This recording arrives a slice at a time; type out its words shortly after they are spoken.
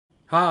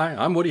Hi,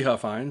 I'm Woody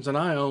Huffines, and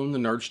I own the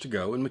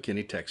NerdsToGo in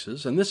McKinney,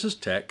 Texas, and this is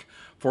Tech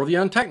for the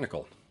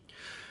Untechnical.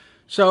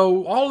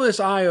 So, all this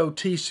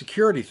IoT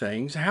security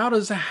things, how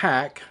does a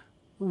hack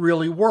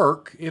really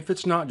work if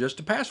it's not just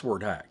a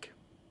password hack?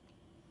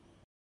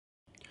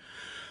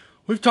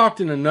 We've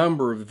talked in a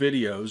number of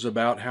videos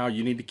about how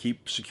you need to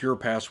keep secure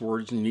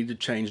passwords and you need to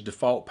change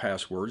default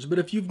passwords, but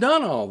if you've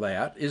done all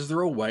that, is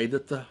there a way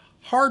that the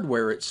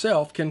hardware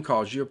itself can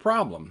cause you a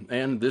problem?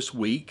 And this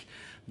week,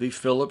 the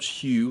Philips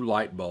Hue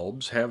light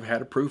bulbs have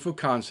had a proof of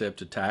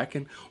concept attack,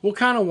 and we'll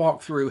kind of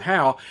walk through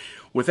how,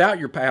 without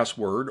your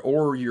password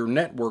or your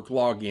network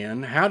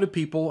login, how do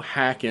people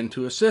hack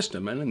into a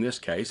system? And in this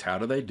case, how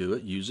do they do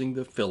it using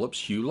the Philips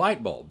Hue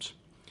light bulbs?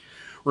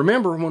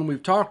 Remember, when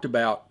we've talked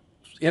about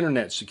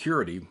internet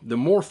security, the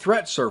more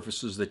threat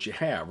surfaces that you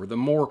have, or the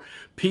more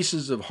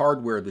pieces of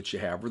hardware that you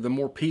have, or the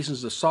more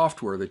pieces of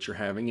software that you're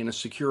having in a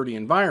security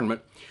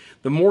environment,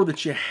 the more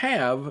that you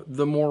have,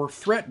 the more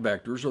threat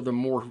vectors, or the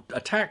more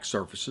attack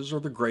surfaces, or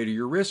the greater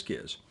your risk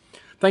is.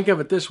 Think of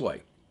it this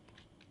way.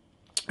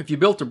 If you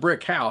built a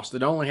brick house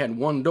that only had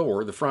one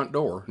door, the front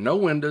door, no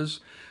windows,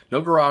 no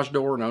garage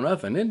door, no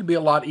nothing, it'd be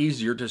a lot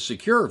easier to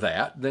secure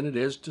that than it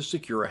is to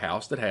secure a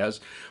house that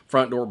has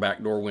front door,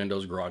 back door,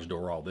 windows, garage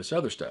door, all this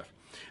other stuff.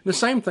 And the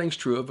same thing's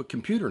true of a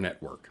computer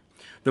network.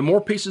 The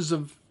more pieces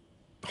of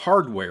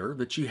hardware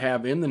that you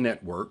have in the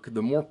network,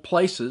 the more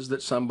places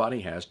that somebody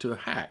has to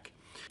hack.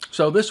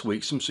 So this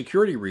week, some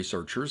security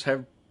researchers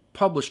have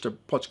published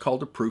what's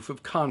called a proof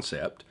of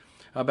concept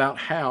about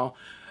how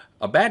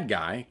a bad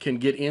guy can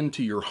get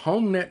into your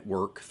home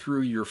network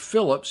through your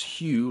Philips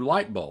Hue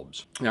light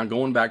bulbs. Now,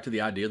 going back to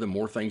the idea, the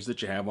more things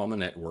that you have on the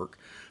network,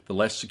 the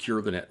less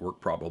secure the network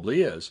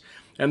probably is.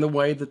 And the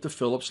way that the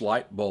Philips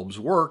light bulbs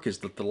work is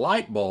that the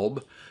light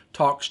bulb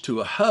talks to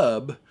a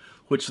hub,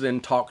 which then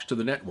talks to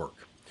the network.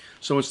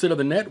 So instead of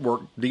the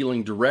network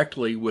dealing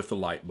directly with the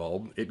light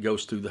bulb, it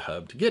goes through the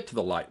hub to get to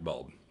the light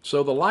bulb.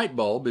 So the light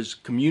bulb is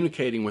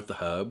communicating with the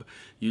hub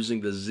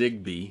using the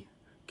Zigbee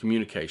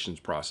communications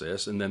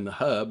process, and then the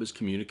hub is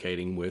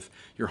communicating with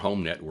your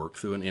home network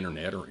through an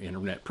internet or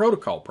internet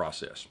protocol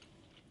process.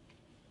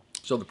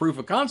 So the proof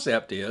of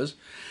concept is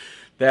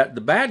that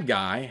the bad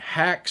guy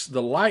hacks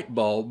the light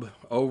bulb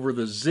over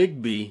the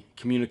Zigbee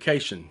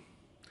communication.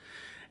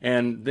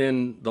 And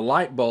then the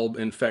light bulb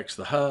infects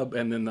the hub,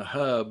 and then the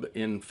hub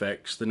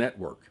infects the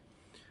network.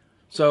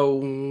 So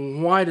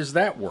why does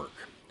that work?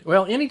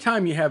 Well,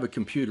 anytime you have a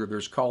computer,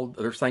 there's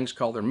things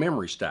called their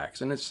memory stacks,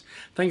 and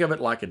think of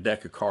it like a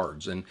deck of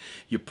cards, and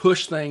you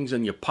push things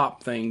and you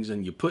pop things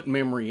and you put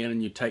memory in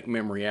and you take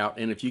memory out,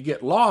 and if you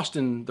get lost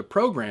in the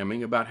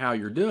programming about how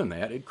you're doing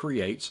that, it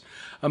creates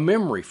a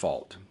memory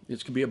fault.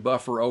 It could be a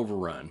buffer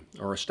overrun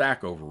or a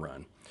stack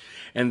overrun.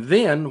 And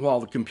then, while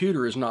the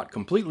computer is not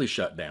completely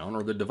shut down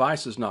or the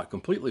device is not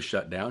completely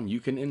shut down, you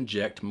can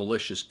inject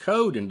malicious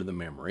code into the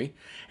memory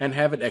and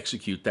have it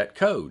execute that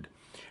code.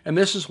 And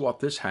this is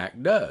what this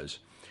hack does.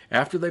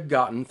 After they've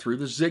gotten through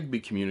the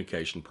Zigbee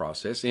communication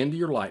process into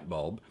your light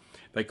bulb,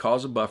 they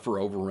cause a buffer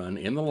overrun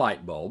in the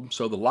light bulb,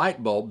 so the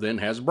light bulb then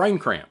has brain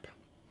cramp,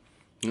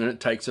 and it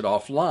takes it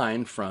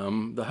offline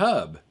from the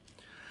hub.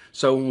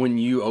 So when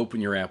you open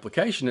your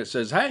application, it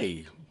says,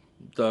 hey,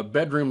 the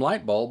bedroom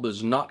light bulb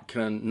is not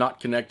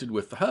connected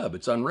with the hub.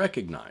 It's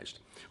unrecognized.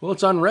 Well,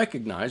 it's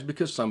unrecognized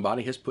because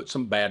somebody has put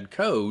some bad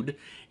code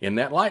in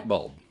that light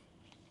bulb.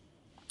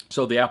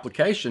 So the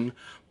application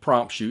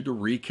prompts you to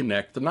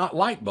reconnect the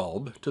light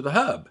bulb to the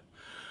hub.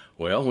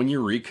 Well, when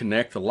you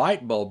reconnect the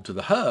light bulb to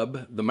the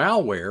hub, the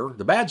malware,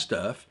 the bad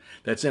stuff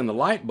that's in the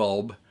light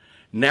bulb,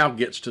 now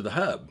gets to the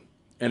hub.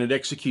 And it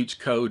executes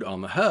code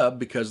on the hub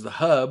because the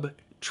hub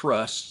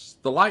trusts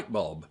the light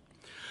bulb.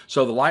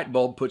 So the light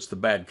bulb puts the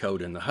bad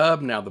code in the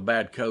hub. Now the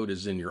bad code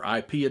is in your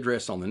IP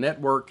address on the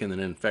network and then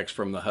infects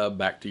from the hub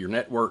back to your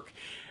network.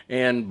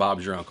 And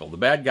Bob's your uncle. The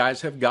bad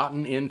guys have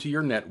gotten into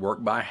your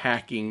network by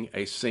hacking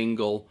a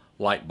single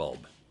light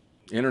bulb.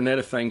 Internet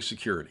of Things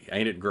security.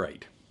 Ain't it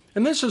great?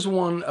 And this is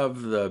one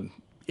of the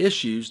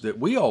issues that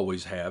we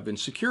always have in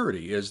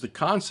security, is the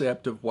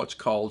concept of what's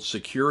called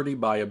security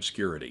by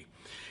obscurity.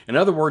 In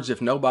other words,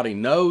 if nobody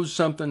knows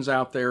something's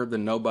out there,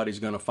 then nobody's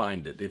going to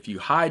find it. If you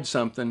hide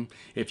something,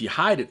 if you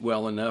hide it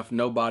well enough,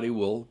 nobody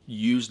will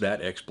use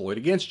that exploit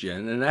against you.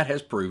 And that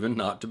has proven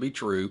not to be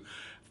true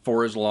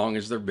for as long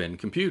as there have been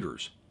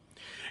computers.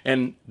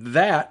 And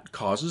that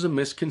causes a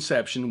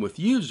misconception with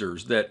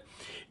users that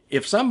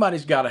if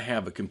somebody's got to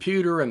have a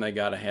computer and they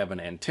got to have an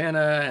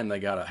antenna and they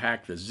got to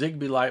hack the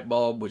Zigbee light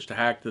bulb, which to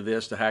hack to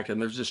this, to hack to,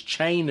 and there's this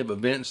chain of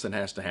events that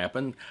has to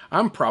happen,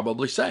 I'm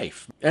probably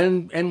safe.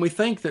 And we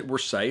think that we're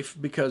safe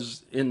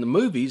because in the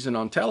movies and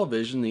on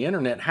television, the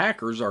internet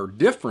hackers are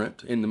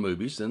different in the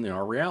movies than they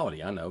are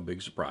reality. I know,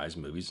 big surprise,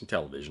 movies and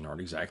television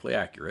aren't exactly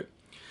accurate.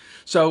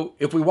 So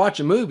if we watch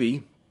a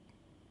movie,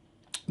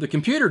 the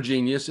computer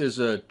genius is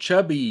a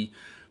chubby,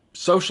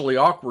 socially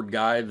awkward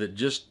guy that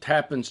just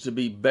happens to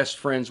be best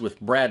friends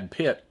with Brad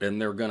Pitt, and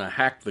they're going to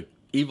hack the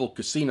evil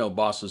casino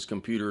boss's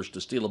computers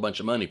to steal a bunch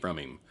of money from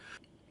him.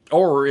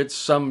 Or it's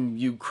some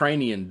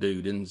Ukrainian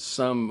dude in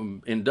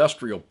some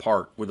industrial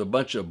park with a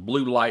bunch of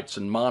blue lights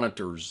and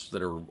monitors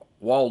that are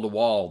wall to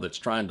wall that's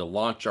trying to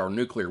launch our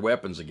nuclear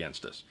weapons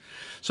against us.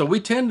 So we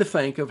tend to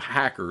think of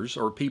hackers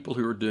or people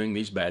who are doing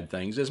these bad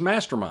things as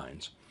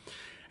masterminds.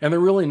 And they're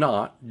really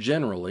not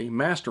generally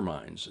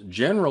masterminds.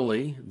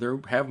 Generally, they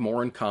have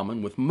more in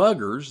common with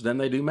muggers than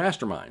they do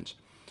masterminds.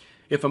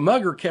 If a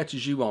mugger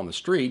catches you on the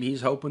street,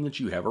 he's hoping that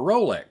you have a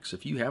Rolex.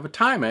 If you have a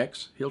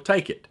Timex, he'll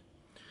take it.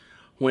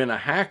 When a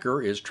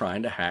hacker is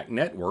trying to hack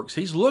networks,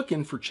 he's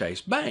looking for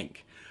Chase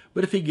Bank.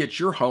 But if he gets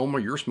your home or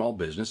your small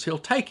business, he'll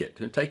take it.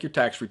 He'll take your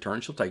tax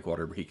returns, he'll take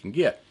whatever he can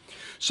get.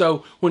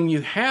 So when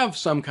you have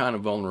some kind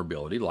of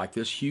vulnerability, like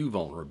this Hue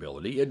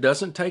vulnerability, it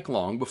doesn't take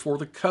long before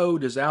the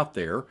code is out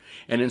there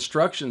and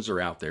instructions are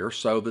out there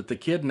so that the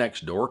kid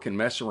next door can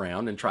mess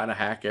around and try to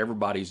hack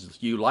everybody's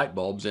Hue light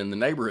bulbs in the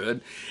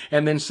neighborhood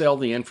and then sell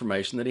the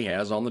information that he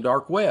has on the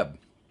dark web.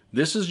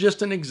 This is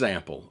just an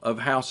example of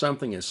how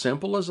something as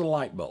simple as a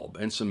light bulb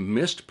and some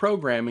missed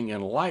programming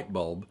in a light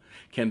bulb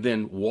can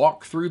then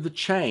walk through the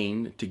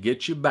chain to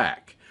get you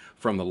back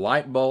from the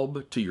light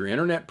bulb to your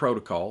internet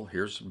protocol.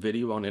 Here's a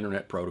video on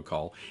internet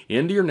protocol,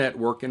 into your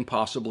network and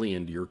possibly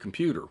into your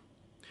computer.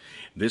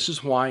 This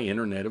is why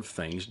Internet of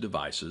Things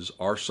devices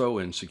are so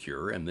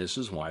insecure, and this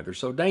is why they're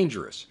so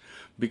dangerous,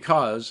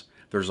 because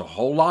there's a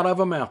whole lot of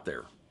them out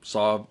there.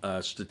 Saw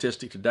a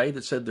statistic today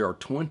that said there are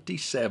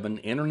 27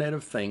 Internet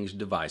of Things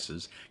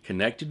devices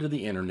connected to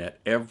the internet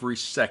every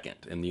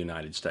second in the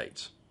United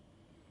States.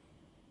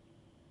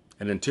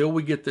 And until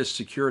we get this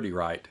security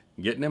right,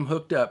 getting them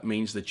hooked up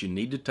means that you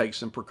need to take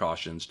some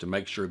precautions to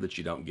make sure that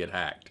you don't get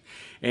hacked.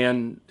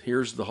 And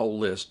here's the whole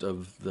list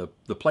of the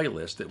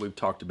playlist that we've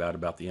talked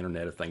about the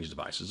Internet of Things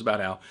devices,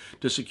 about how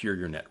to secure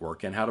your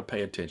network and how to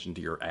pay attention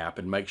to your app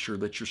and make sure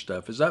that your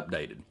stuff is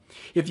updated.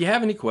 If you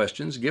have any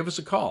questions, give us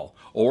a call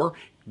or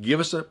give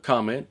us a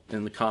comment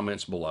in the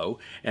comments below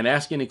and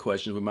ask any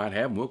questions we might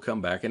have, and we'll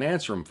come back and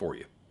answer them for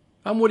you.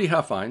 I'm Woody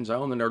Huffines. I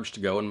own the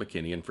NerdsToGo in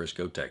McKinney in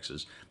Frisco,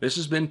 Texas. This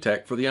has been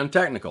Tech for the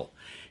Untechnical.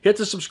 Hit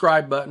the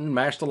subscribe button,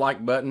 mash the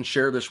like button,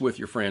 share this with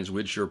your friends.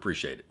 We'd sure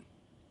appreciate it.